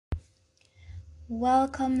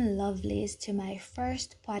Welcome, lovelies, to my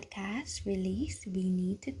first podcast release, We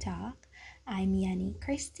Need to Talk. I'm Yanni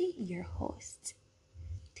Christie, your host.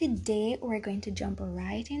 Today, we're going to jump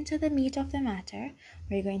right into the meat of the matter.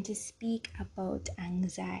 We're going to speak about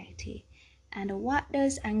anxiety. And what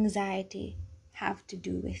does anxiety have to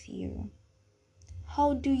do with you?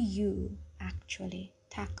 How do you actually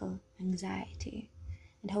tackle anxiety?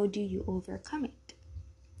 And how do you overcome it?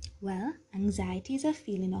 Well, anxiety is a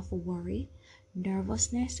feeling of worry,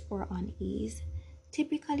 nervousness, or unease,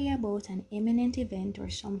 typically about an imminent event or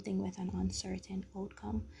something with an uncertain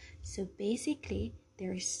outcome. So basically,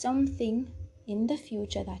 there is something in the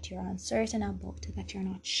future that you're uncertain about, that you're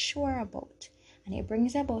not sure about, and it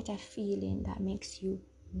brings about a feeling that makes you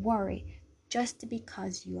worry just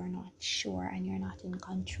because you are not sure and you're not in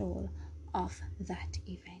control of that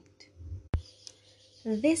event.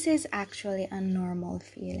 This is actually a normal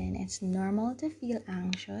feeling. It's normal to feel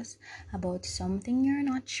anxious about something you're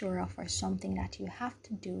not sure of or something that you have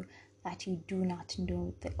to do that you do not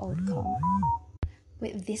know the outcome.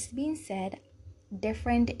 With this being said,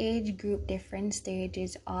 different age group, different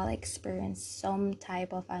stages all experience some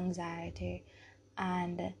type of anxiety,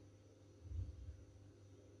 and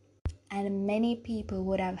many people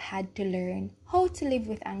would have had to learn how to live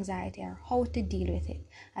with anxiety or how to deal with it.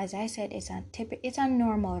 As I said, it's a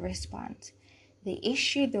normal response. The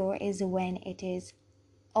issue though is when it is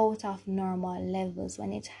out of normal levels,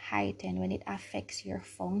 when it's heightened, when it affects your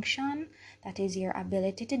function, that is your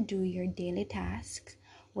ability to do your daily tasks,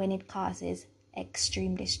 when it causes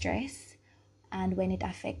extreme distress, and when it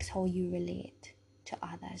affects how you relate to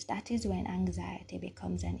others. That is when anxiety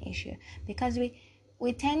becomes an issue, because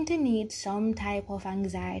we tend to need some type of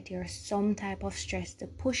anxiety or some type of stress to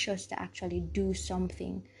push us to actually do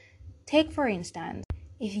something. Take, for instance,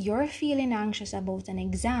 if you're feeling anxious about an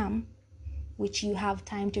exam, which you have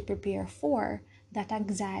time to prepare for, that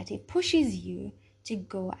anxiety pushes you to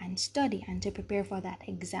go and study and to prepare for that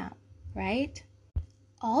exam, right?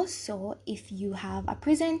 Also, if you have a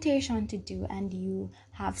presentation to do and you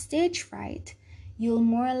have stage fright, you'll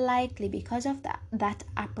more likely, because of that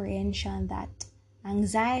apprehension, that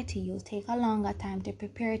anxiety, you'll take a longer time to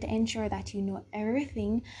prepare, to ensure that you know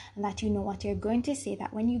everything and that you know what you're going to say,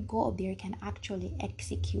 that when you go up there you can actually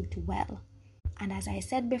execute well. And as I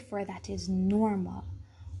said before, that is normal.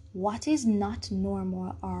 What is not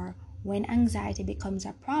normal, or when anxiety becomes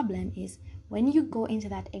a problem, is when you go into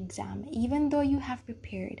that exam, even though you have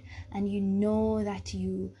prepared and you know that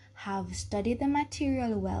you have studied the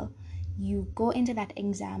material well, you go into that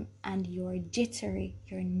exam and you're jittery,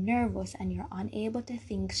 you're nervous, and you're unable to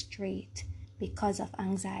think straight because of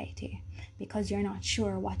anxiety, because you're not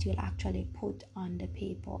sure what you'll actually put on the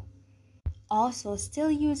paper. Also,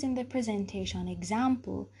 still using the presentation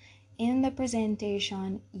example, in the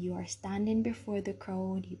presentation, you are standing before the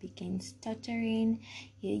crowd, you begin stuttering,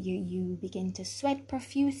 you begin to sweat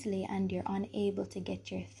profusely, and you're unable to get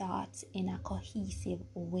your thoughts in a cohesive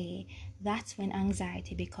way. That's when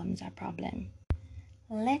anxiety becomes a problem.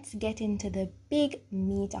 Let's get into the big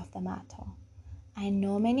meat of the matter. I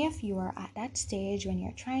know many of you are at that stage when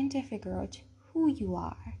you're trying to figure out who you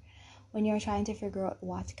are. When you're trying to figure out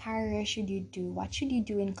what career should you do, what should you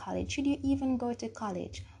do in college, should you even go to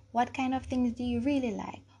college, what kind of things do you really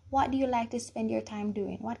like, what do you like to spend your time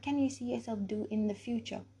doing, what can you see yourself do in the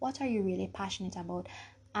future, what are you really passionate about?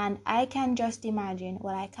 And I can just imagine,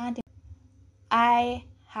 I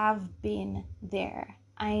have been there.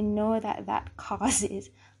 I know that causes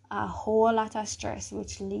a whole lot of stress,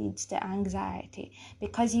 which leads to anxiety,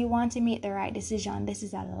 because you want to make the right decision. This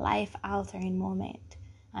is a life-altering moment.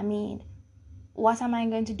 I mean, what am I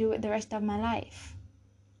going to do with the rest of my life?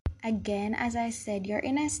 Again, as I said, you're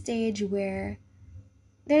in a stage where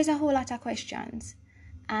there's a whole lot of questions.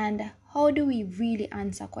 And how do we really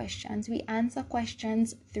answer questions? We answer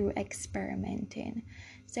questions through experimenting.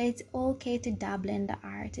 So it's okay to dabble in the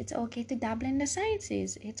art. It's okay to dabble in the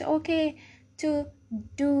sciences. It's okay to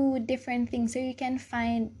do different things so you can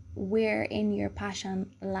find wherein your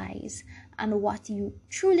passion lies and what you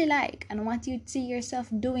truly like and what you see yourself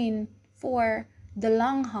doing for the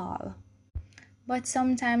long haul. But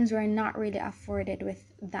sometimes we're not really afforded with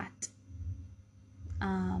that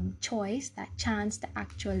choice, that chance to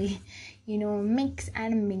actually, mix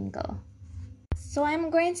and mingle. So I'm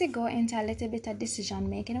going to go into a little bit of decision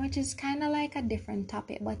making, which is kind of like a different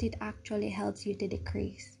topic, but it actually helps you to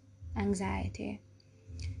decrease anxiety.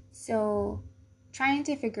 So trying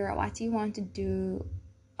to figure out what you want to do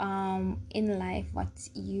in life, what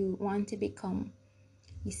you want to become.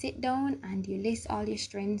 You sit down and you list all your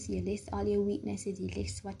strengths, you list all your weaknesses, you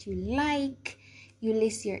list what you like, you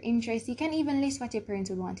list your interests. You can even list what your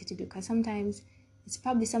parents would want you to do, because sometimes It's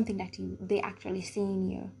probably something that they actually see in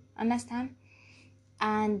you. Understand?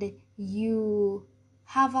 And you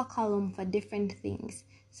have a column for different things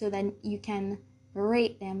so that you can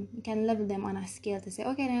rate them, you can level them on a scale to say,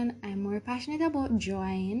 okay, then I'm more passionate about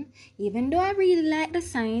drawing, even though I really like the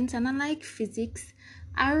science and I like physics.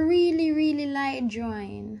 I really, really like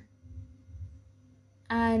drawing,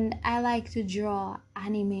 and I like to draw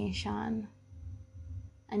animation.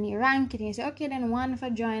 And you rank it and you say, okay, then 1 for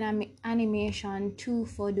drawing animation, 2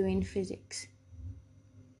 for doing physics.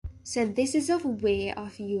 So this is a way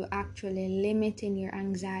of you actually limiting your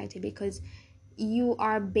anxiety, because you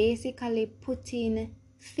are basically putting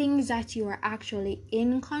things that you are actually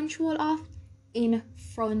in control of in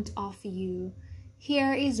front of you.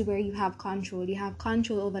 Here is where you have control. You have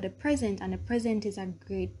control over the present, and the present is a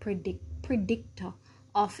great predictor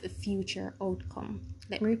of future outcome.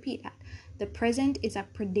 Let me repeat that. The present is a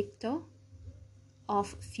predictor of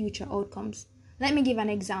future outcomes. Let me give an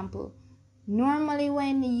example. Normally,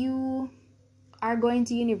 when you are going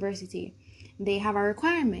to university, they have a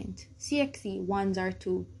requirement, CXC 1s or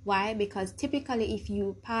 2. Why? Because typically if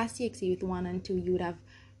you pass CXC with 1 and 2, you would have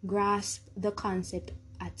grasped the concept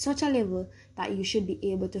at such a level that you should be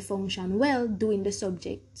able to function well doing the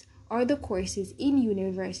subjects or the courses in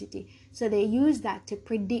university. So they use that to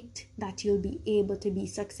predict that you'll be able to be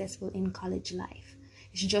successful in college life.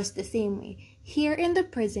 It's just the same way. Here in the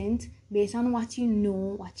present, based on what you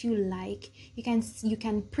know, what you like, you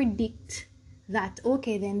can predict that,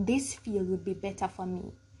 okay, then this field would be better for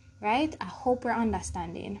me, right? I hope we're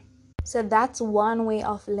understanding. So that's one way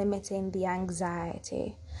of limiting the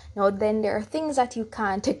anxiety. Now, then there are things that you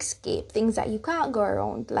can't escape, things that you can't go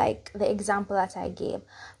around, like the example that I gave,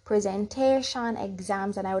 presentation,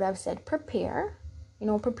 exams, and I would have said prepare,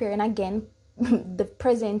 preparing again, the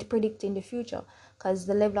present predicting the future, because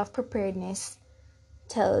the level of preparedness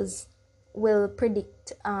will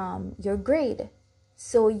predict your grade.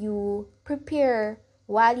 So you prepare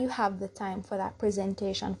while you have the time for that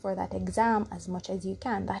presentation, for that exam, as much as you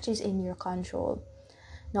can. That is in your control.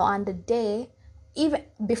 Now on the day, even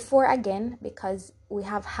before, again, because we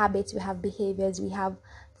have habits, we have behaviors, we have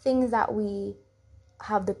things that we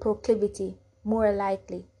have the proclivity more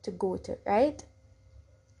likely to go to, right?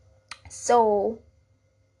 So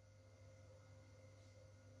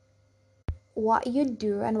what you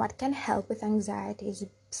do and what can help with anxiety is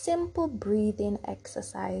simple breathing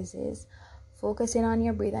exercises, focusing on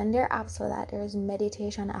your breathing. And there are apps for that. There's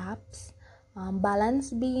meditation apps,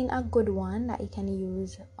 balance being a good one that you can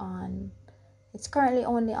use on, it's currently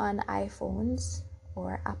only on iPhones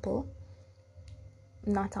or Apple,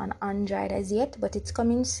 not on Android as yet, but it's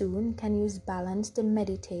coming soon. You can use balance to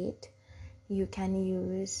meditate. You can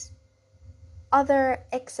use other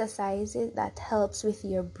exercises that helps with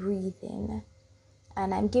your breathing.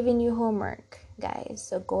 And I'm giving you homework, guys,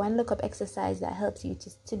 so go and look up exercise that helps you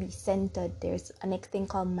to be centered. There's a next thing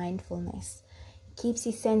called mindfulness. It keeps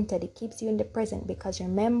you centered, it keeps you in the present, because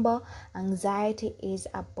remember, anxiety is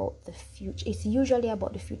about the future. It's usually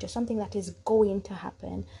about the future, something that is going to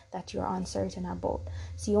happen that you're uncertain about.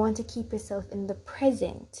 So you want to keep yourself in the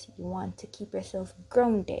present, you want to keep yourself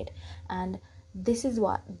grounded, and this is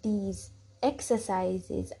what these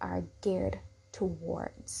exercises are geared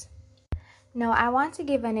towards. Now, I want to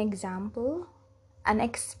give an example, an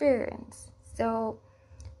experience. So,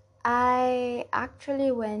 I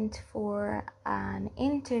actually went for an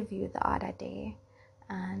interview the other day,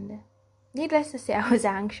 and needless to say, I was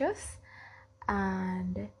anxious,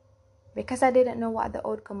 and because I didn't know what the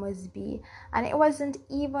outcome would be, and it wasn't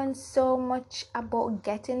even so much about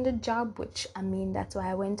getting the job, which, I mean, that's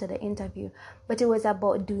why I went to the interview, but it was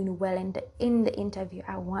about doing well in the interview.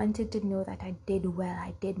 I wanted to know that I did well,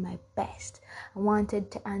 I did my best, I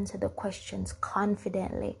wanted to answer the questions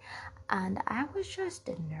confidently, and I was just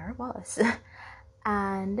nervous.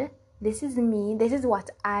 And this is me, this is what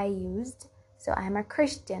I used. So I'm a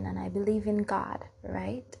Christian and I believe in God,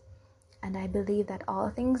 right? And I believe that all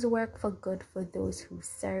things work for good for those who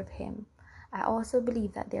serve Him. I also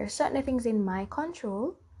believe that there are certain things in my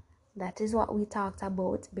control. That is what we talked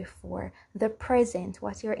about before. The present,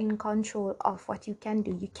 what you're in control of, what you can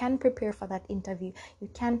do. You can prepare for that interview. You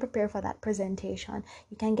can prepare for that presentation.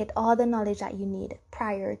 You can get all the knowledge that you need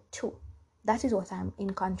prior to. That is what I'm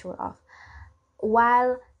in control of.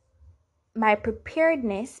 While my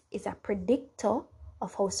preparedness is a predictor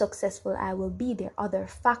of how successful I will be, there are other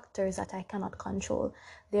factors that I cannot control.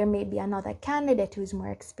 There may be another candidate who is more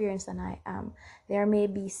experienced than I am. There may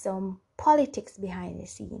be some politics behind the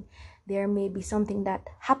scene. There may be something that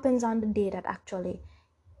happens on the day that actually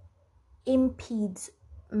impedes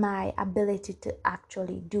my ability to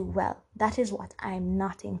actually do well. That is what I'm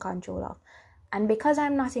not in control of. And because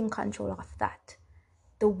I'm not in control of that,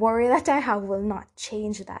 the worry that I have will not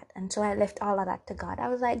change that. And so I left all of that to God. I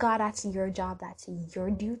was like, God, that's your job. That's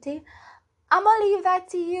your duty. I'm going to leave that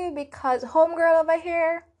to you because homegirl over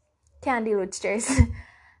here can't deal with stress.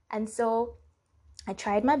 And so I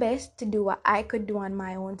tried my best to do what I could do on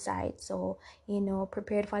my own side. So,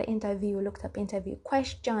 prepared for the interview, looked up interview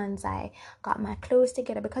questions. I got my clothes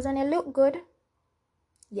together because when you look good,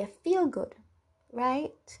 you feel good,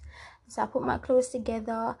 right? So I put my clothes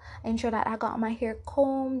together, ensure that I got my hair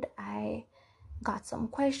combed. I got some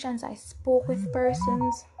questions. I spoke with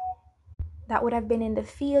persons that would have been in the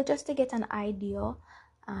field just to get an idea.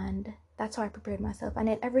 And that's how I prepared myself. And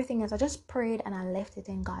then everything else, I just prayed and I left it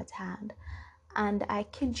in God's hand. And I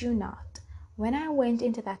kid you not, when I went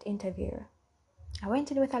into that interview, I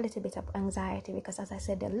went in with a little bit of anxiety because, as I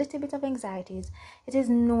said, a little bit of anxiety it is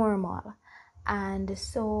normal. And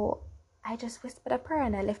so I just whispered a prayer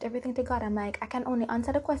and I left everything to God. I'm like, I can only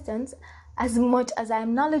answer the questions as much as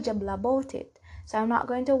I'm knowledgeable about it. So I'm not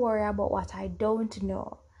going to worry about what I don't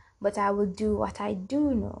know, but I will do what I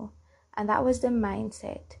do know. And that was the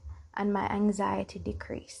mindset, and my anxiety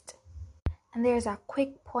decreased. And there's a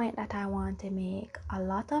quick point that I want to make. A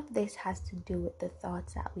lot of this has to do with the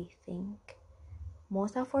thoughts that we think.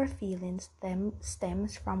 Most of our feelings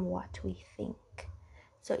stems from what we think.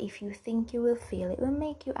 So if you think you will fail, it will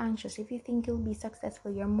make you anxious. If you think you'll be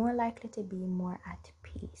successful, you're more likely to be more at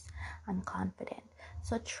peace and confident.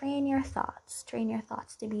 So train your thoughts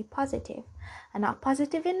to be positive. And not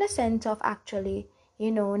positive in the sense of actually,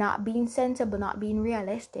 not being sensible, not being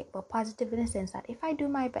realistic, but positive in the sense that if I do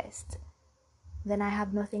my best, then I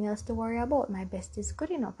have nothing else to worry about. My best is good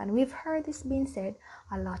enough. And we've heard this being said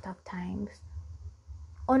a lot of times.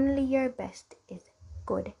 Only your best is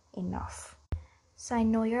good enough. So I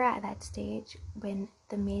know you're at that stage when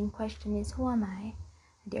the main question is, who am I?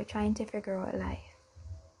 And you're trying to figure out life.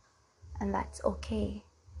 And that's okay.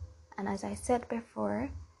 And as I said before,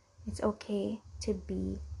 it's okay to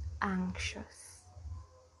be anxious.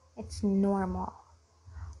 It's normal.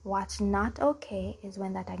 What's not okay is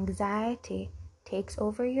when that anxiety takes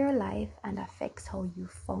over your life and affects how you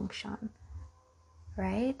function.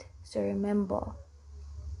 Right? So remember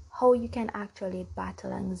how you can actually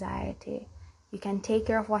battle anxiety. You can take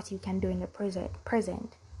care of what you can do in the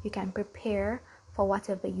present. You can prepare for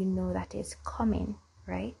whatever you know that is coming,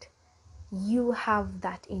 right? You have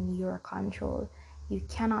that in your control. You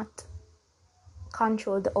cannot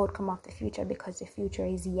control the outcome of the future because the future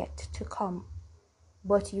is yet to come.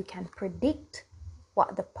 But you can predict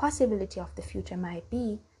what the possibility of the future might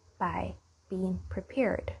be by being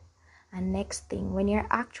prepared. And next thing, when you're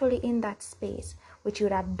actually in that space, which you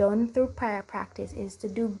would have done through prior practice, is to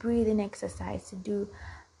do breathing exercise,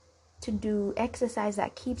 to do exercise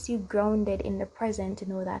that keeps you grounded in the present, to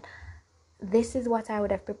know that this is what I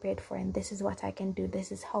would have prepared for and this is what I can do,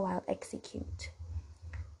 this is how I'll execute.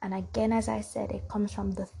 And again, as I said, it comes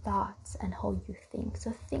from the thoughts and how you think.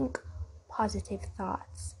 So think positive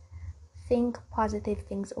thoughts. Think positive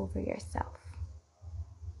things over yourself.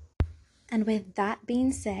 And with that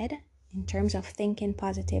being said, in terms of thinking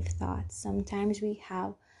positive thoughts, sometimes we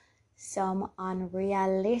have some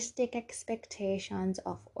unrealistic expectations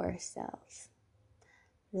of ourselves.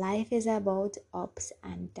 Life is about ups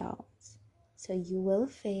and downs. So you will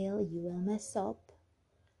fail, you will mess up,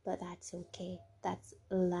 but that's okay. That's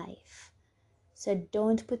life. So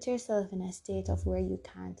don't put yourself in a state of where you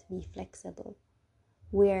can't be flexible,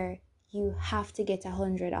 where you have to get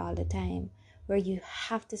 100 all the time, where you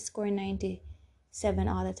have to score 97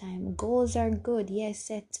 all the time. Goals are good. Yes,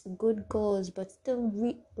 set good goals, but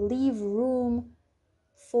still leave room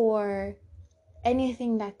for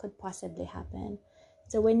anything that could possibly happen.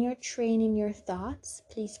 So when you're training your thoughts,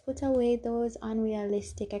 please put away those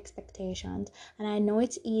unrealistic expectations. And I know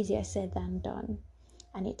it's easier said than done,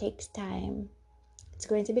 and it takes time. It's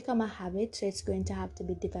going to become a habit, so it's going to have to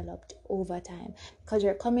be developed over time, because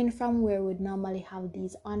you're coming from where we would normally have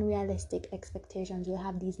these unrealistic expectations. You'll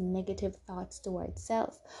have these negative thoughts towards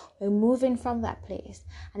self. We're moving from that place,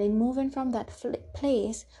 and in moving from that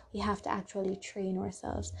place, we have to actually train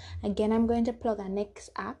ourselves. Again, I'm going to plug our next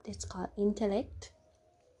app. It's called Intellect.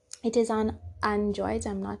 It is on Androids.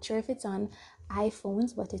 I'm not sure if it's on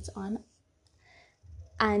iPhones, but it's on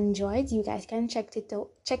Android. You guys can check it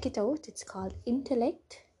out. It's called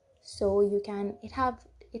Intellect. So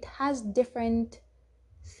it has different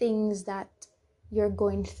things that you're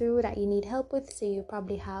going through that you need help with. So you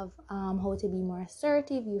probably have how to be more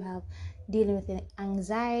assertive, you have dealing with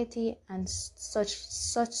anxiety and such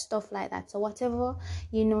stuff like that. So whatever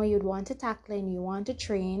you'd want to tackle and you want to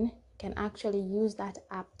train, you can actually use that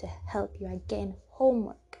app to help you. Again,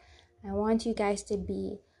 homework. I want you guys to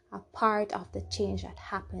be a part of the change that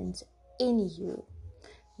happens in you. I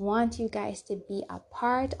want you guys to be a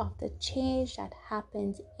part of the change that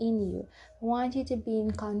happens in you. I want you to be in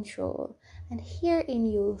control. And herein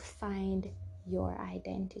you'll find your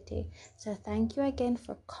identity. So thank you again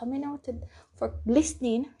for coming out, for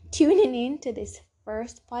listening, tuning in to this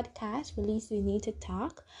first podcast, Release We Need to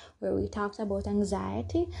Talk, where we talked about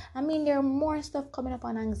anxiety. I mean, there are more stuff coming up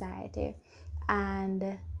on anxiety.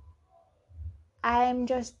 And I'm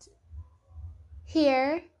just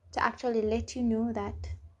here to actually let you know that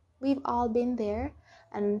we've all been there,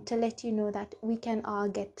 and to let you know that we can all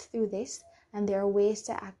get through this, and there are ways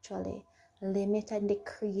to actually limit and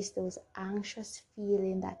decrease those anxious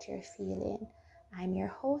feelings that you're feeling. I'm your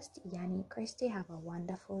host, Yanni Christie. Have a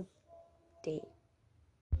wonderful day.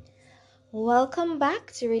 Welcome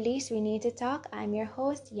back to Release We Need to Talk. I'm your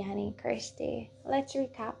host, Yanni Christie. Let's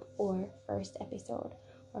recap our first episode.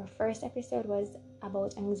 Our first episode was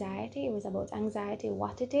about anxiety. It was about anxiety,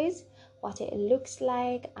 what it is, what it looks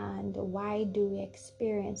like, and why do we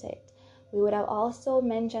experience it. We would have also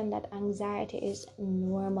mentioned that anxiety is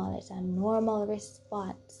normal. It's a normal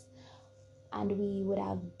response. And we would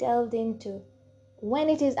have delved into when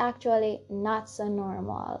it is actually not so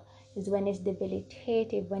normal, is when it's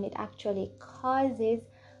debilitative, when it actually causes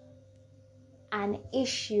an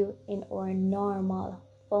issue in our normal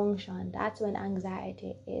function. That's when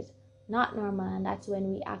anxiety is not normal, and that's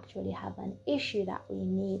when we actually have an issue that we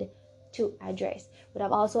need to address. We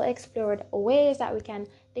have also explored ways that we can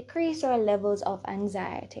decrease our levels of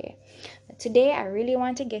anxiety. But today, I really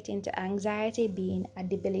want to get into anxiety being a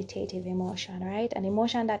debilitative emotion, right? An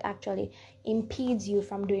emotion that actually impedes you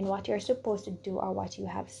from doing what you're supposed to do or what you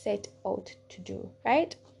have set out to do,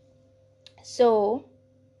 right? So,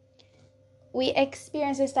 we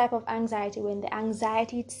experience this type of anxiety when the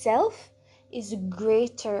anxiety itself is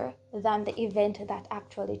greater than the event that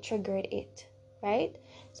actually triggered it, right?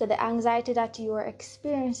 So the anxiety that you are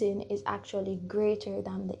experiencing is actually greater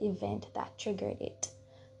than the event that triggered it.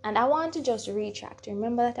 And I want to just retract.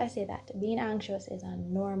 Remember that I said that being anxious is a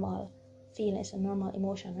normal feeling, it's a normal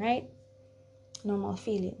emotion, right? Normal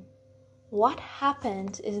feeling. What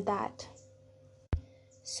happens is that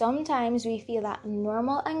sometimes we feel that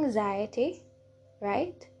normal anxiety,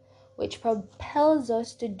 right, which propels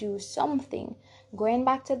us to do something. Going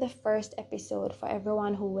back to the first episode, for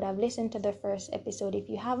everyone who would have listened to the first episode, if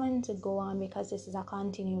you haven't, go on, because this is a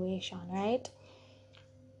continuation, right?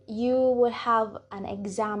 You would have an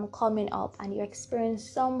exam coming up and you experience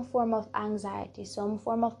some form of anxiety, some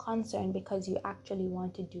form of concern, because you actually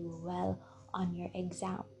want to do well on your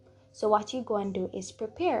exam. So what you go and do is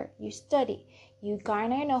prepare, you study, you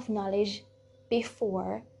garner enough knowledge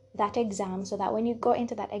before that exam so that when you go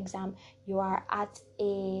into that exam, you are at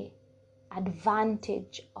a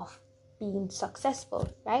advantage of being successful,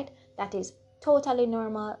 right? That is totally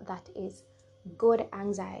normal. That is good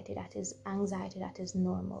anxiety. That is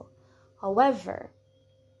normal. However,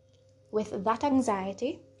 with that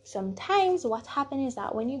anxiety, sometimes what happens is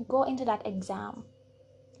that when you go into that exam,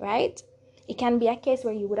 right, it can be a case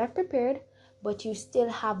where you would have prepared, but you still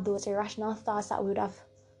have those irrational thoughts that we would have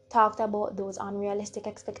talked about, those unrealistic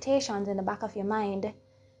expectations in the back of your mind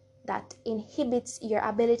that inhibits your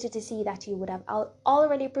ability to see that you would have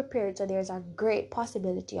already prepared. So there's a great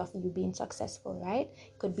possibility of you being successful, right?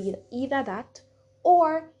 It could be either that,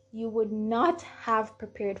 or you would not have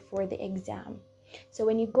prepared for the exam. So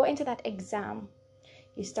when you go into that exam,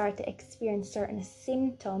 you start to experience certain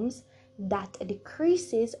symptoms that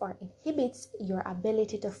decreases or inhibits your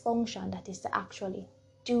ability to function, that is to actually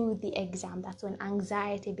do the exam. That's when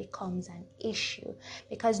anxiety becomes an issue,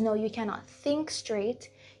 because now you cannot think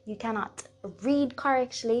straight, you cannot read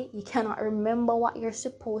correctly, you cannot remember what you're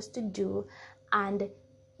supposed to do, and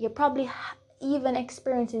you're probably even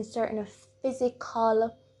experiencing certain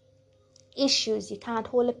physical issues. You can't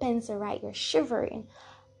hold a pencil right, you're shivering,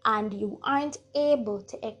 and you aren't able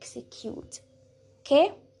to execute.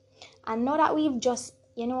 Okay? And now that we've just,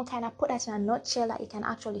 kind of put that in a nutshell, that you can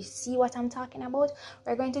actually see what I'm talking about,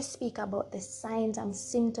 we're going to speak about the signs and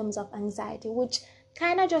symptoms of anxiety, which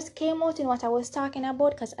kind of just came out in what I was talking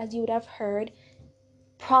about, because as you would have heard,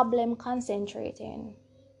 problem concentrating.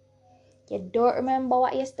 You don't remember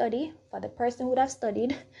what you study, for the person who would have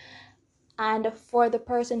studied, and for the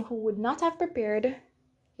person who would not have prepared,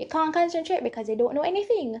 you can't concentrate because you don't know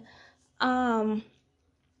anything.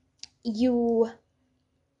 You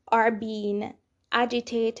are being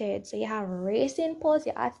agitated, so you have racing pulse,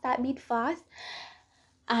 your heart start beat fast,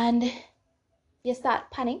 and you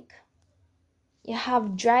start panic. You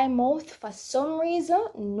have dry mouth for some reason,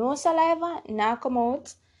 no saliva now come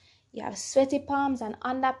out. you have sweaty palms and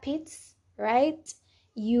underpits, right?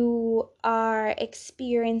 You are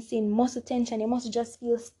experiencing muscle tension, your muscle just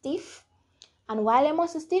feels stiff. And while your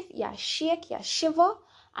muscle stiff, you shake, you shiver,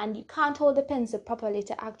 and you can't hold the pencil properly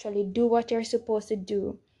to actually do what you're supposed to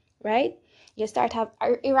do, right? You start have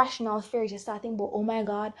irrational fears. You start thinking about, oh my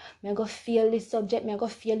God, I'm going to fail this subject, I'm going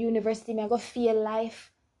to fail university, I'm going to fail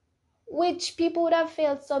life, which people would have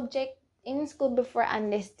failed subject in school before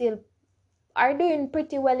and they still are doing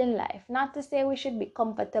pretty well in life. Not to say we should be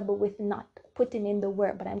comfortable with not putting in the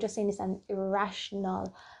work, but I'm just saying it's an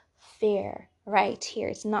irrational fear right here.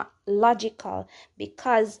 It's not logical,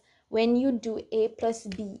 because when you do A plus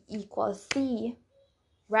B equals C,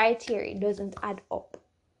 right here, it doesn't add up.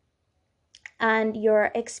 And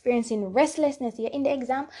you're experiencing restlessness. You're in the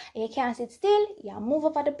exam and you can't sit still. You move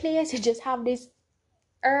up at the place. You just have this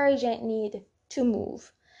urgent need to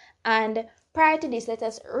move. And prior to this, let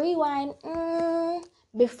us rewind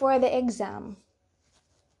before the exam.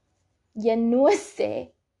 You know,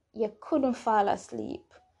 say you couldn't fall asleep.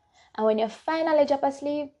 And when you finally drop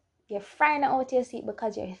asleep, you're frying out your seat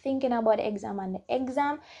because you're thinking about the exam, and the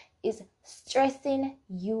exam is stressing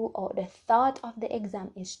you out. The thought of the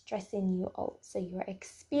exam is stressing you out. So you're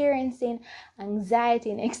experiencing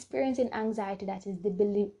anxiety, and experiencing anxiety that is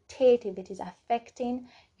debilitative. It is affecting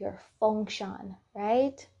your function,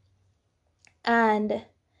 right? And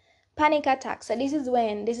panic attack. So this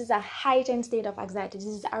is a heightened state of anxiety. This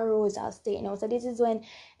is arousal state now. So this is when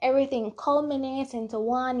everything culminates into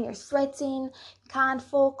one. You're sweating, can't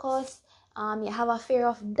focus, you have a fear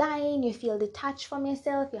of dying, you feel detached from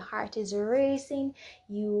yourself, your heart is racing,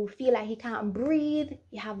 you feel like you can't breathe,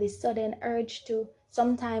 you have this sudden urge to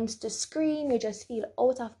sometimes to scream, you just feel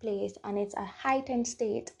out of place, and it's a heightened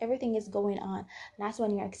state. Everything is going on, and that's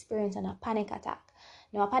when you're experiencing a panic attack.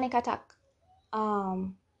 Now a panic attack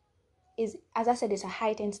is, as I said, it's a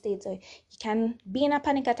heightened state. So you can be in a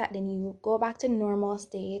panic attack, then you go back to normal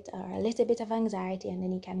state or a little bit of anxiety, and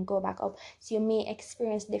then you can go back up. So you may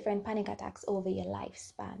experience different panic attacks over your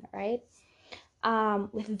lifespan, right?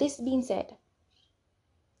 With this being said,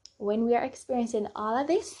 when we are experiencing all of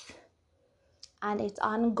this and it's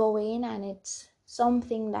ongoing and it's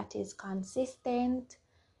something that is consistent,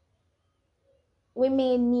 we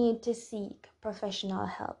may need to seek professional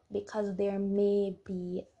help, because there may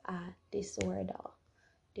be a disorder.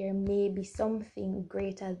 There may be something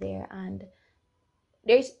greater there. And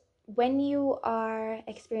when you are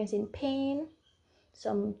experiencing pain,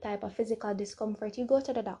 some type of physical discomfort, you go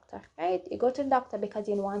to the doctor, right? You go to the doctor because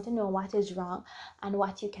you want to know what is wrong and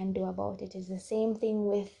what you can do about it. It's the same thing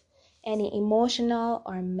with any emotional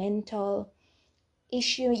or mental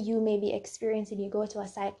issue you may be experiencing. You go to a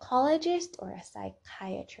psychologist or a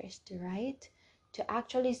psychiatrist, right, to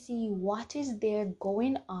actually see what is there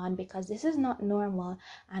going on, because this is not normal,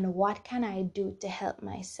 and what can I do to help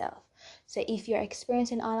myself. So if you're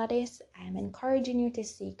experiencing all of this, I'm encouraging you to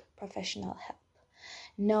seek professional help.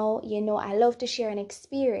 Now, I love to share an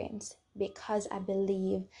experience, because I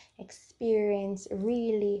believe experience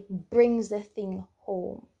really brings the thing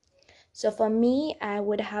home. So for me, I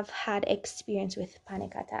would have had experience with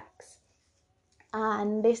panic attacks,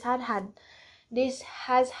 and this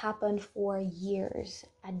has happened for years.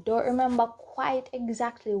 I don't remember quite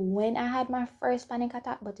exactly when I had my first panic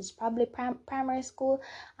attack, but it's probably primary school,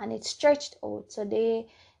 and it stretched out. So they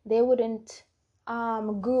wouldn't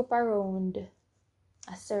group around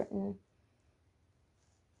a certain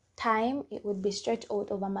time. It would be stretched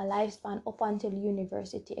out over my lifespan up until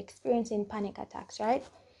university, experiencing panic attacks, right?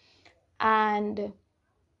 And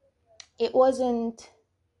it wasn't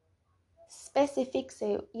specific.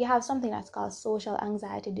 So you have something that's called social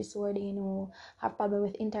anxiety disorder, have problem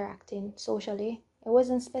with interacting socially. It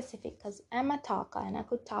wasn't specific because I'm a talker and I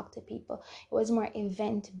could talk to people. It was more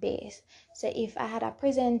event based. So if I had a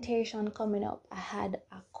presentation coming up, I had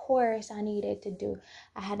a course I needed to do,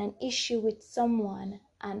 I had an issue with someone,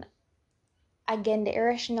 and again the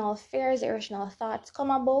irrational fears, irrational thoughts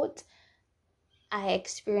come about, I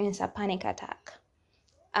experience a panic attack.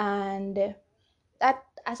 And that,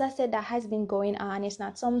 as I said, that has been going on. It's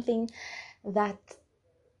not something that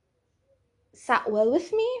sat well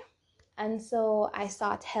with me, and so I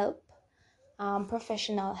sought help,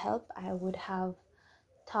 professional help.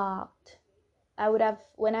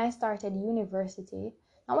 When I started university,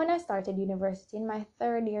 in my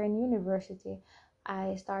third year in university,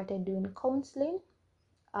 I started doing counseling,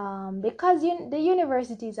 because the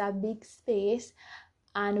university is a big space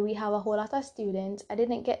and we have a whole lot of students. I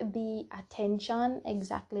didn't get the attention,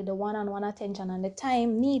 exactly the one-on-one attention and the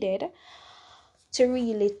time needed to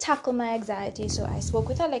really tackle my anxiety. So I spoke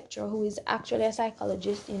with a lecturer who is actually a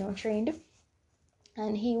psychologist, trained,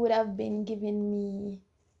 and he would have been giving me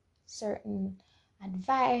certain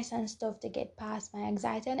advice and stuff to get past my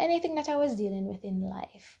anxiety and anything that I was dealing with in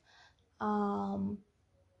life.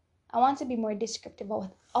 I want to be more descriptive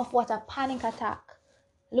of what a panic attack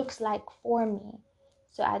looks like for me.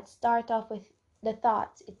 So I'd start off with the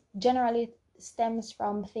thoughts. It generally stems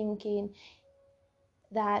from thinking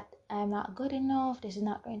that I'm not good enough, this is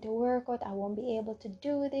not going to work out, I won't be able to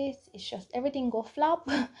do this, it's just everything go flop.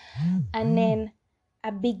 And then I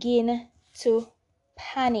begin to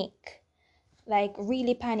panic, like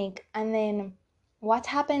really panic. And then what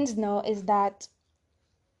happens now is that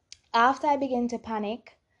after I begin to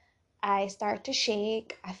panic, I start to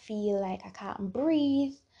shake, I feel like I can't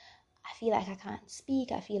breathe, I feel like I can't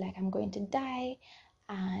speak, I feel like I'm going to die,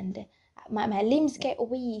 and my limbs get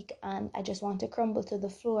weak, and I just want to crumble to the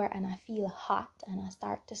floor, and I feel hot, and I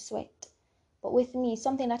start to sweat. But with me,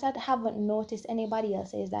 something that I haven't noticed anybody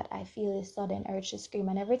else is that I feel this sudden urge to scream,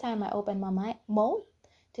 and every time I open my mouth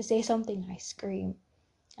to say something, I scream.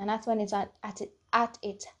 And that's when it's at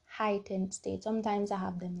its heightened state. Sometimes I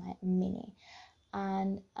have them like mini.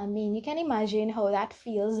 And I mean, you can imagine how that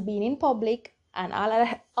feels being in public and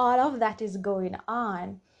all of that is going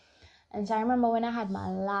on. And so I remember when I had my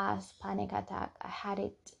last panic attack, I had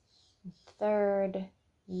it third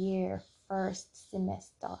year, first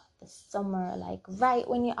semester, the summer, like right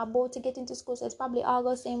when you're about to get into school. So it's probably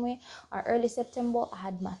August, same way, or early September. I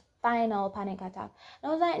had my final panic attack. And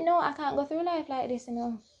I was like, no, I can't go through life like this,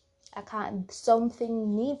 I can't,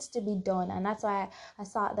 something needs to be done. And that's why I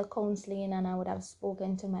sought the counseling, and I would have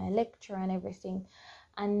spoken to my lecturer and everything.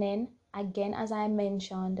 And then again, as I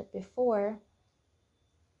mentioned before,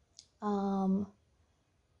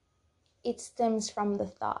 it stems from the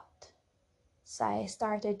thought. So I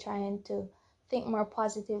started trying to think more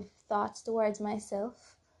positive thoughts towards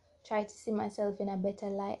myself, try to see myself in a better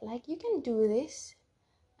light, like you can do this,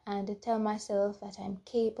 and to tell myself that I'm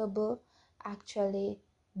capable actually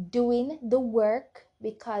doing the work,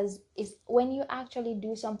 because it's when you actually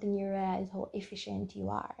do something you realize how efficient you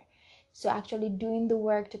are. So actually doing the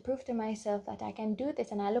work to prove to myself that I can do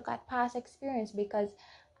this, and I look at past experience, because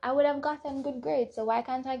I would have gotten good grades, so why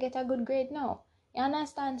can't I get a good grade now? You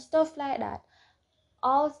understand? Stuff like that.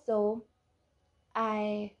 Also,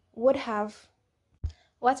 I would have,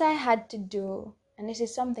 what I had to do, and this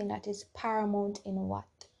is something that is paramount in what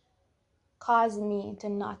caused me to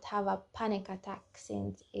not have a panic attack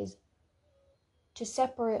since, is to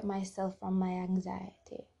separate myself from my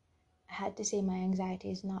anxiety. I had to say my anxiety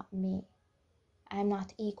is not me. I'm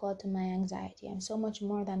not equal to my anxiety. I'm so much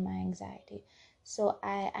more than my anxiety. So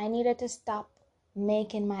I needed to stop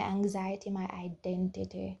making my anxiety my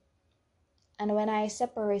identity. And when I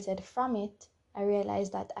separated from it, I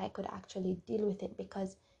realized that I could actually deal with it,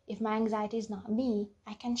 because if my anxiety is not me,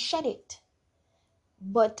 I can shed it.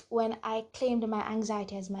 But when I claimed my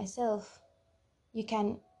anxiety as myself, you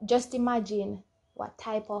can just imagine what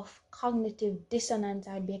type of cognitive dissonance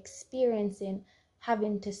I'd be experiencing,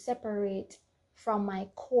 having to separate from my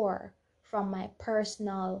core, from my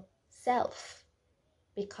personal self,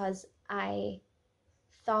 because I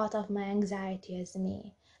thought of my anxiety as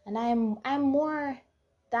me. And I'm more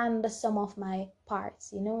than the sum of my parts.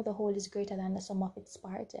 The whole is greater than the sum of its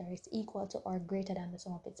parts, or it's equal to or greater than the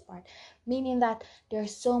sum of its part. Meaning that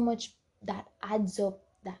there's so much that adds up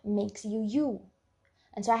that makes you you.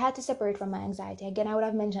 And so I had to separate from my anxiety. Again, I would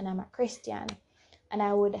have mentioned I'm a Christian, and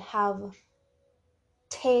I would have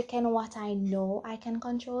taken what I know I can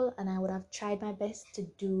control, and I would have tried my best to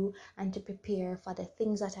do and to prepare for the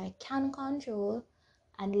things that I can control,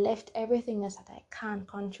 and left everything else that I can't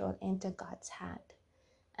control into God's hand.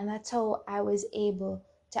 And that's how I was able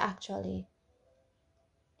to actually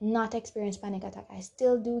not experience panic attack. I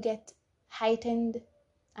still do get heightened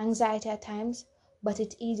anxiety at times, but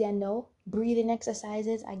it's easier now. Breathing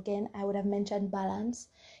exercises, again, I would have mentioned balance,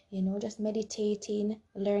 just meditating,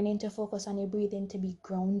 learning to focus on your breathing to be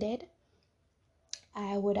grounded.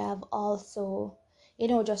 I would have also,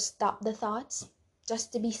 just stop the thoughts,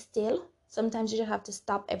 just to be still. Sometimes you just have to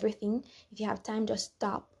stop everything. If you have time, just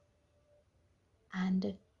stop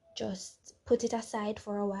and just put it aside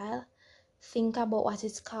for a while. Think about what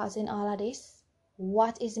is causing all of this.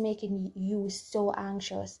 What is making you so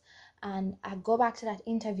anxious? And I go back to that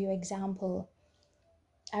interview example.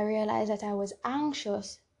 I realized that I was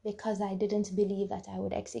anxious because I didn't believe that I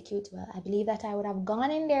would execute well. I believe that I would have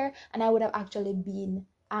gone in there and I would have actually been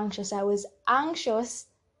anxious. I was anxious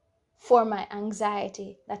for my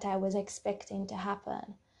anxiety that I was expecting to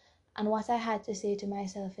happen. And what I had to say to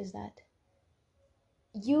myself is that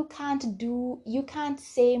you can't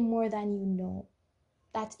say more than you know.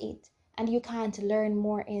 That's it. And you can't learn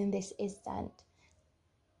more in this instant.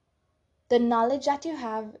 The knowledge that you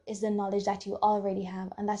have is the knowledge that you already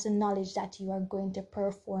have, and that's the knowledge that you are going to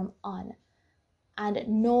perform on. And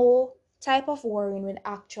no type of worrying will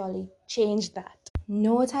actually change that.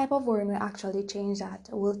 No type of worrying will actually change that.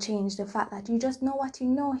 It will change the fact that you just know what you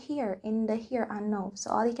know here, in the here and now.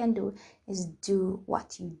 So all you can do is do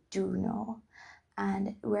what you do know.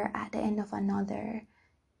 And we're at the end of another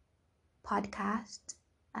podcast,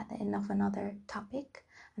 at the end of another topic.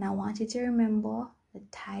 And I want you to remember the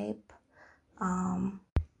type.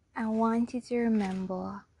 I want you to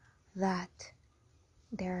remember that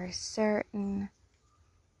there are certain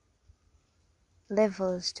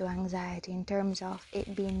levels to anxiety in terms of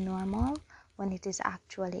it being normal when it is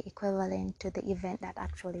actually equivalent to the event that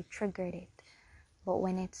actually triggered it. But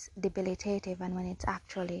when it's debilitative and when it's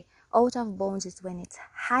actually out of bounds is when it's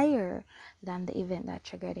higher than the event that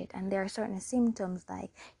triggered it. And there are certain symptoms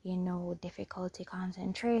like, difficulty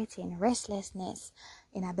concentrating, restlessness,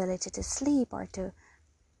 inability to sleep or to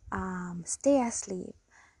stay asleep,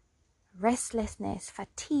 restlessness,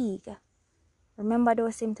 fatigue. Remember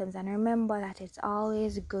those symptoms, and remember that it's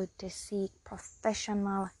always good to seek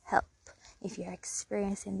professional help if you're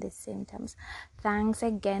experiencing these symptoms. Thanks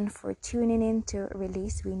again for tuning in to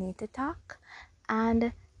Release We Need to Talk.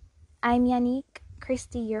 And I'm Yannick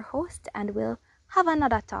Christie, your host, and we'll have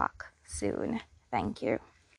another talk soon. Thank you.